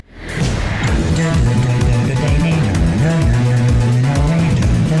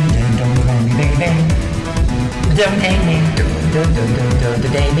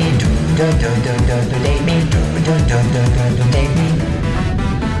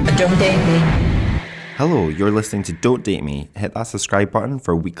Don't date me. Hello, you're listening to Don't Date Me. Hit that subscribe button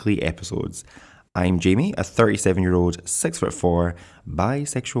for weekly episodes. I'm Jamie, a 37-year-old, 6'4",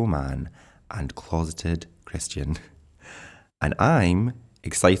 bisexual man and closeted Christian. And I'm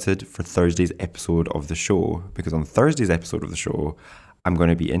excited for Thursday's episode of the show, because on Thursday's episode of the show, I'm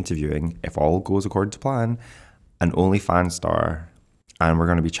going to be interviewing, if all goes according to plan, an OnlyFans star. And we're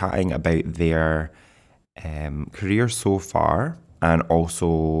going to be chatting about their career so far, and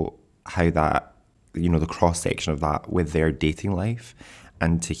also how that, the cross-section of that with their dating life,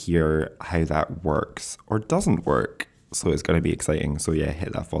 and to hear how that works or doesn't work. So it's going to be exciting. So yeah,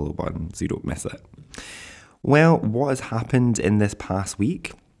 hit that follow button so you don't miss it. Well, what has happened in this past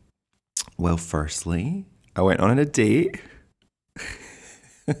week? Well, firstly, I went on a date.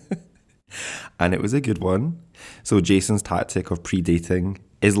 And it was a good one. So Jason's tactic of pre-dating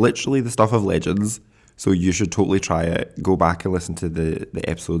is literally the stuff of legends. So you should totally try it. Go back and listen to the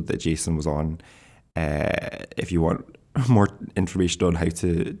episode that Jason was on if you want more information on how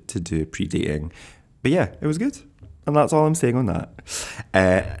to do pre-dating. But yeah, it was good. And that's all I'm saying on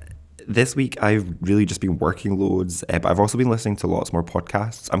that. This week, I've really just been working loads, but I've also been listening to lots more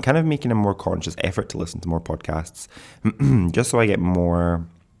podcasts. I'm kind of making a more conscious effort to listen to more podcasts, just so I get more,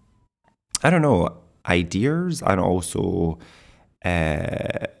 ideas, and also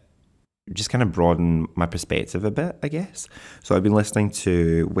just kind of broaden my perspective a bit, I guess. So I've been listening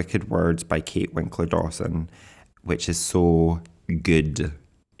to Wicked Words by Kate Winkler-Dawson, which is so good.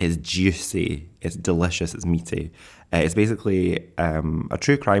 It's juicy, it's delicious, it's meaty. It's basically a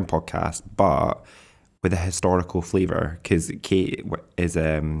true crime podcast, but with a historical flavour, because Kate is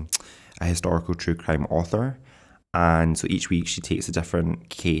a historical true crime author. And so each week she takes a different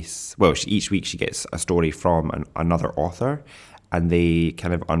case. Well, each week she gets a story from another author, and they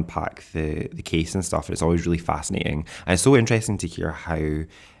kind of unpack the case and stuff. And it's always really fascinating. And it's so interesting to hear how,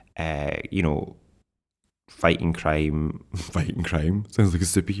 fighting crime sounds like a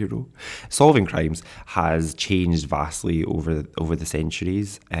superhero. Solving crimes has changed vastly over the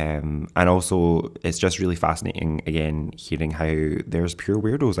centuries, and also it's just really fascinating again hearing how there's pure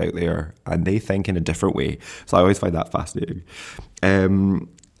weirdos out there and they think in a different way. So I always find that fascinating.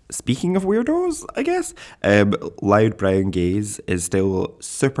 Speaking of weirdos, I guess, Loud Brown Gaze is still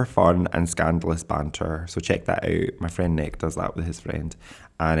super fun and scandalous banter. So check that out. My friend Nick does that with his friend.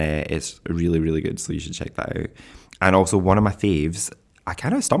 And it's really, really good. So you should check that out. And also one of my faves, I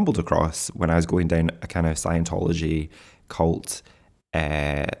kind of stumbled across when I was going down a kind of Scientology cult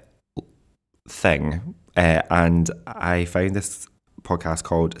thing. And I found this podcast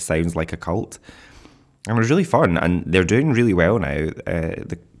called Sounds Like a Cult. And it was really fun, and they're doing really well now.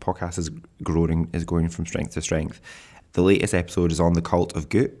 The podcast is going from strength to strength. The latest episode is on the cult of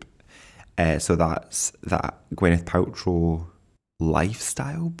Goop. So that's that Gwyneth Paltrow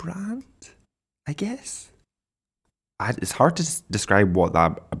lifestyle brand, I guess. It's hard to describe what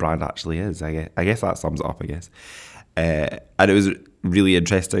that brand actually is. I guess that sums it up, I guess. And it was really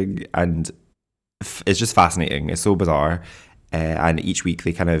interesting, and it's just fascinating. It's so bizarre. And each week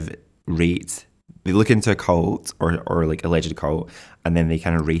they kind of rate... They look into a cult or like alleged cult, and then they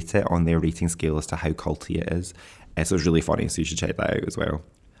kind of rate it on their rating scale as to how culty it is. So it's really funny, so you should check that out as well.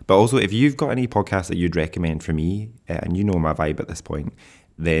 But also, if you've got any podcasts that you'd recommend for me, and you know my vibe at this point,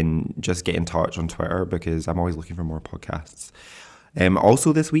 then just get in touch on Twitter, because I'm always looking for more podcasts.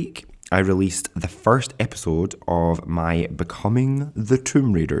 Also this week, I released the first episode of my Becoming the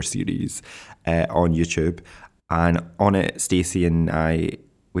Tomb Raider series on YouTube. And on it, Stacey and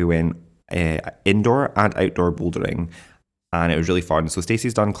we went indoor and outdoor bouldering, and it was really fun. So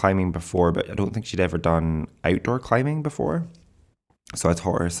Stacey's done climbing before, but I don't think she'd ever done outdoor climbing before. So I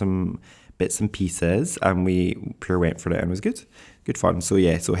taught her some bits and pieces, and we pure went for it, and it was good fun. So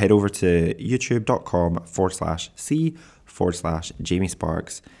yeah, so head over to youtube.com/c/Jamie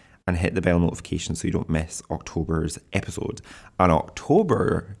Sparks and hit the bell notification so you don't miss October's episode. And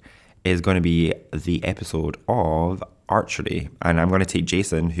October is going to be the episode of archery, and I'm going to take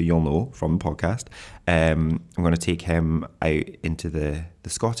Jason, who you'll know from the podcast. I'm going to take him out into the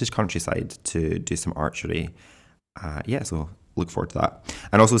Scottish countryside to do some archery. So look forward to that.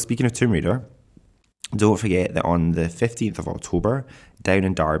 And also, speaking of Tomb Raider, don't forget that on the 15th of October, down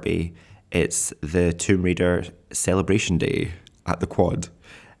in Derby, it's the Tomb Raider celebration day at the Quad,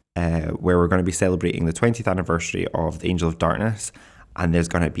 where we're going to be celebrating the 20th anniversary of the Angel of Darkness. And there's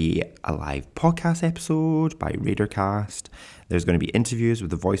going to be a live podcast episode by Raidercast. There's going to be interviews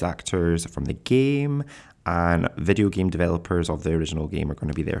with the voice actors from the game, and video game developers of the original game are going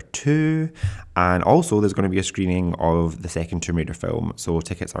to be there too. And also there's going to be a screening of the second Tomb Raider film. So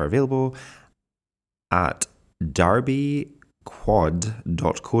tickets are available at Derby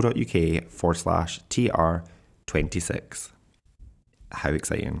quad.co.uk/TR26. How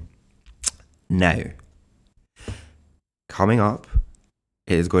exciting. Now, coming up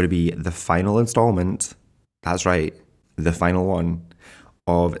is going to be the final installment. That's right, the final one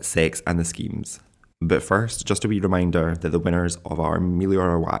of Sex and the Schemes. But first, just a wee reminder that the winners of our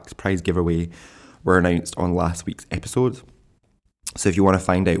Meliora Wax prize giveaway were announced on last week's episode. So if you want to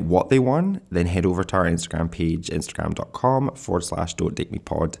find out what they won, then head over to our Instagram page,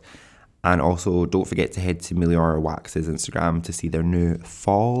 instagram.com/don'tdatemepod. And also don't forget to head to Meliora Wax's Instagram to see their new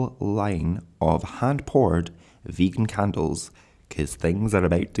fall line of hand-poured vegan candles, because things are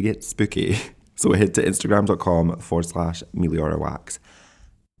about to get spooky. So head to instagram.com/Meliora Wax.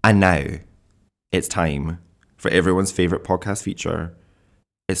 And now it's time for everyone's favourite podcast feature.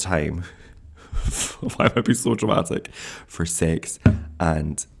 It's time. Why am I being so dramatic? For Sex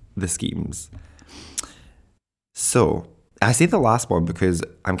and the Schemes. So, I say the last one because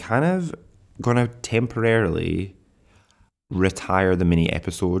I'm kind of going to temporarily retire the mini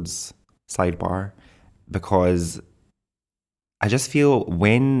episodes sidebar, because I just feel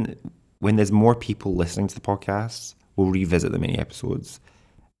when there's more people listening to the podcast, we'll revisit the mini episodes,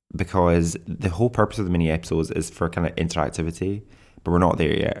 because the whole purpose of the mini episodes is for kind of interactivity. But we're not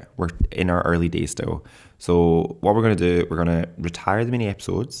there yet. We're in our early days still. So what we're going to do, we're going to retire the mini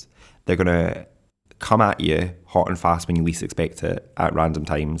episodes. They're going to come at you hot and fast when you least expect it at random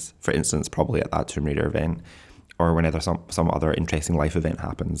times. For instance, probably at that Tomb Raider event, or whenever some other interesting life event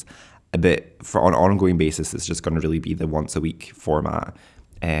happens. But for on an ongoing basis, it's just going to really be the once a week format.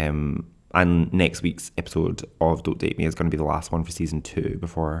 And next week's episode of Don't Date Me is going to be the last one for season 2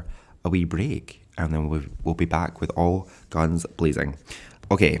 before a wee break. And then we'll be back with all guns blazing.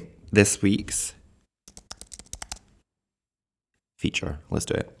 Okay, this week's feature. Let's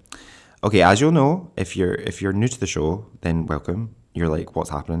do it. Okay, as you'll know, if you're new to the show, then welcome. You're like, what's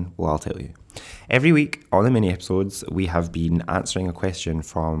happening? Well, I'll tell you. Every week on the mini episodes, we have been answering a question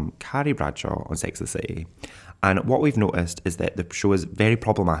from Carrie Bradshaw on Sex and the City. And what we've noticed is that the show is very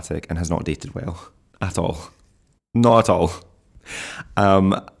problematic and has not dated well at all. Not at all.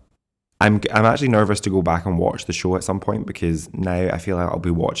 I'm actually nervous to go back and watch the show at some point, because now I feel like I'll be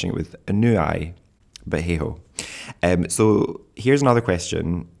watching it with a new eye. But hey ho. So here's another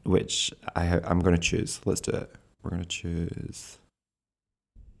question which I'm going to choose. Let's do it. We're going to choose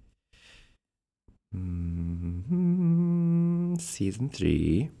season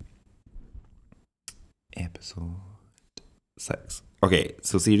 3, episode 6. Okay,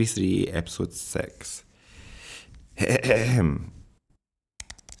 so series 3, episode 6.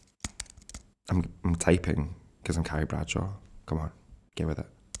 I'm typing because I'm Carrie Bradshaw. Come on, get with it.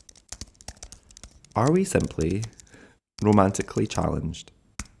 Are we simply romantically challenged?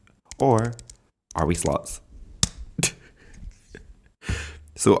 Or are we sluts?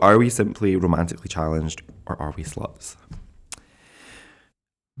 So are we simply romantically challenged, or are we sluts?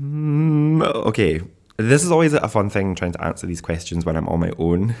 Okay, this is always a fun thing, trying to answer these questions when I'm on my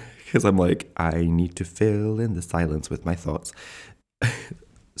own, because I'm like, I need to fill in the silence with my thoughts.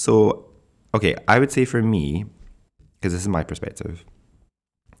 So, okay, I would say for me, because this is my perspective,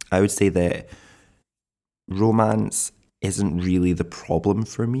 I would say that romance isn't really the problem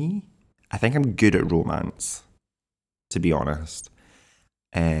for me. I think I'm good at romance, to be honest.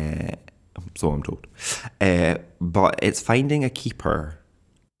 So I'm told. But it's finding a keeper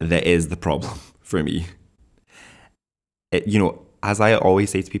that is the problem for me. As I always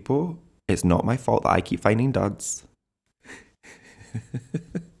say to people, it's not my fault that I keep finding duds.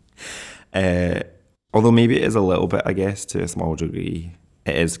 Although maybe it is a little bit, I guess, to a small degree.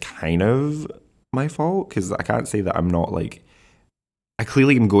 It is kind of my fault, because I can't say that I'm not like... I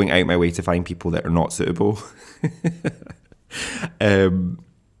clearly am going out my way to find people that are not suitable.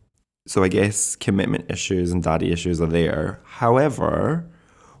 So I guess commitment issues and daddy issues are there. However,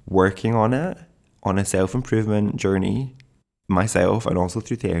 working on it, on a self-improvement journey, myself, and also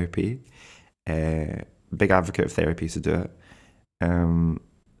through therapy, big advocate of therapy to do it.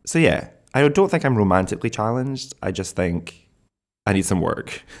 So yeah, I don't think I'm romantically challenged. I just think I need some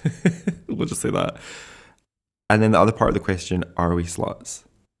work. We'll just say that. And then the other part of the question, are we sluts?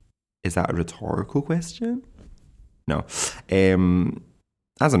 Is that a rhetorical question? No.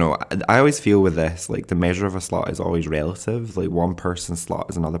 I don't know. I always feel with this, like, the measure of a slut is always relative. Like, one person's slut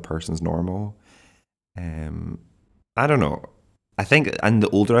is another person's normal. I don't know. I think, and the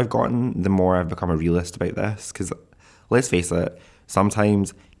older I've gotten, the more I've become a realist about this. Because, let's face it,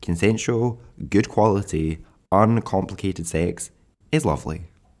 sometimes consensual, good quality, uncomplicated sex is lovely.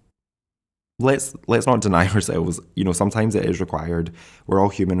 Let's not deny ourselves. Sometimes it is required. We're all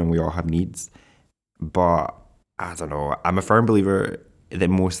human and we all have needs. But I don't know. I'm a firm believer that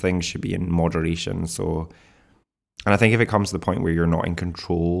most things should be in moderation. So, and I think if it comes to the point where you're not in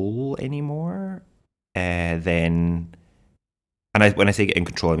control anymore, then, when I say get in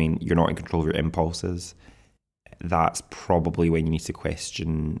control, I mean you're not in control of your impulses. That's probably when you need to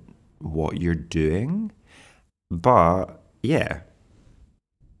question what you're doing. But yeah,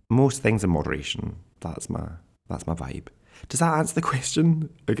 most things in moderation. That's my vibe. Does that answer the question?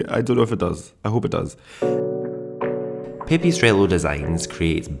 Okay, I don't know if it does. I hope it does. Pipistrello Designs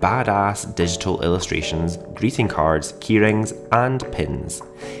creates badass digital illustrations, greeting cards, keyrings, and pins.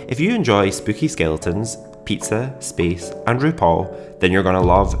 If you enjoy spooky skeletons, pizza, space, and RuPaul, then you're gonna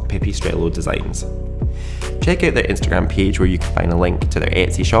love Pipistrello Designs. Check out their Instagram page where you can find a link to their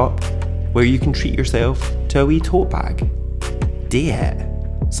Etsy shop, where you can treat yourself to a wee tote bag. Day it!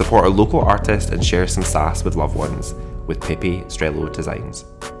 Support a local artist and share some sass with loved ones with Pipistrello Designs.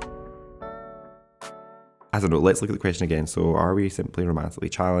 I don't know, let's look at the question again. So, are we simply romantically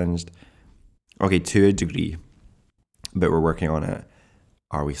challenged? Okay, to a degree, but we're working on it.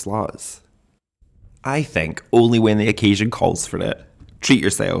 Are we sluts? I think only when the occasion calls for it. Treat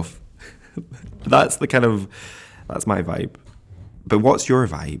yourself. That's my vibe. But what's your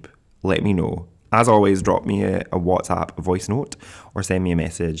vibe? Let me know. As always, drop me a WhatsApp voice note or send me a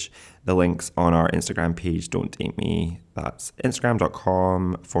message. The link's on our Instagram page, Don't Date Me. That's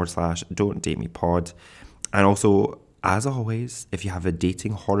instagram.com/Don't Date Me Pod. And also, as always, if you have a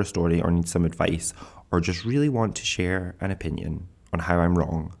dating horror story or need some advice or just really want to share an opinion on how I'm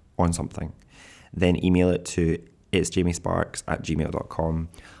wrong on something, then email it to itsjamiesparks@gmail.com.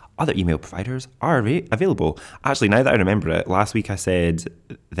 Other email providers are available. Actually, now that I remember it, last week I said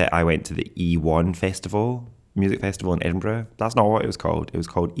that I went to the E1 music festival in Edinburgh. That's not what it was called. It was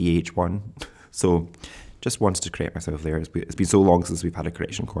called EH1. So just wanted to correct myself there. It's been so long since we've had a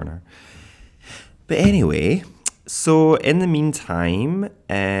correction corner. But anyway, so in the meantime,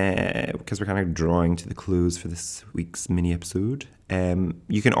 because we're kind of drawing to the close for this week's mini episode,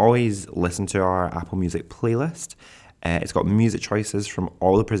 you can always listen to our Apple Music playlist. It's got music choices from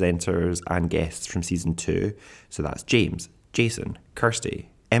all the presenters and guests from season 2. So that's James, Jason,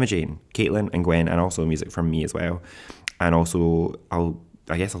 Kirsty, Emma Jane, Caitlin and Gwen, and also music from me as well. And also,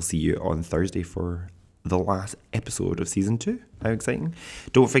 I guess I'll see you on Thursday for the last episode of season 2. How exciting.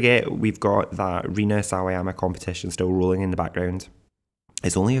 Don't forget, we've got that Rina Sawayama competition still rolling in the background.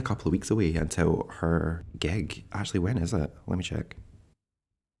 It's only a couple of weeks away until her gig. Actually, when is it? Let me check.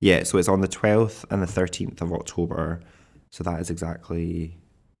 Yeah, so it's on the 12th and the 13th of October. So that is exactly...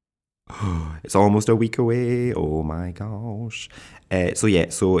 it's almost a week away. Oh my gosh.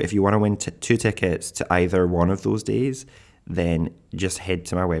 So if you want to win 2 tickets to either one of those days, then just head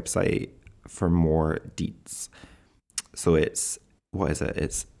to my website for more deets. So it's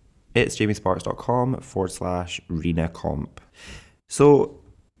jamiesparks.com/Rena Comp. So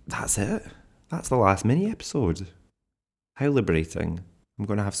that's it. That's the last mini episode. How liberating. I'm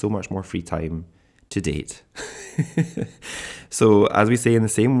going to have so much more free time to date. So, as we say in the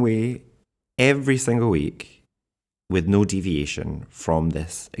same way, every single week, with no deviation from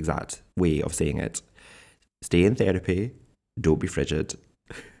this exact way of saying it, stay in therapy, don't be frigid,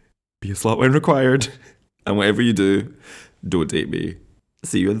 be a slut when required, and whatever you do, don't date me.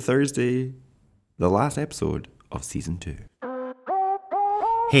 See you on Thursday, the last episode of season 2.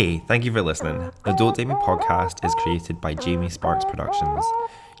 Hey, thank you for listening. The Don't Date Me podcast is created by Jamie Sparks Productions.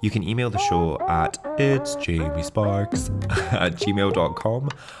 You can email the show at itsjamiesparks@gmail.com.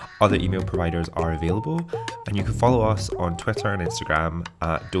 Other email providers are available, and you can follow us on Twitter and Instagram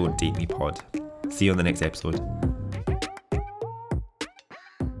at Don't Date Me Pod. See you on the next episode.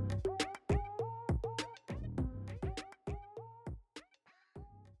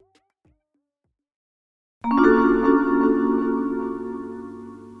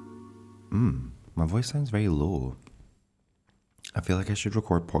 My voice sounds very low. I feel like I should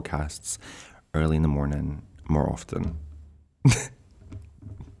record podcasts early in the morning more often.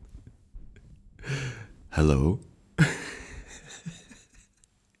 Hello?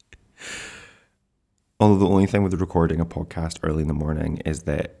 Although the only thing with recording a podcast early in the morning is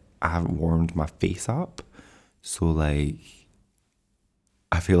that I haven't warmed my face up. So I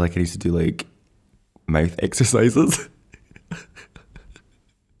feel like I need to do mouth exercises.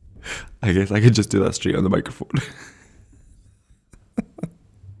 I guess I could just do that straight on the microphone.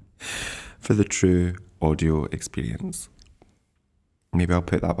 For the true audio experience. Maybe I'll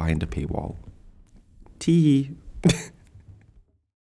put that behind a paywall. Tee.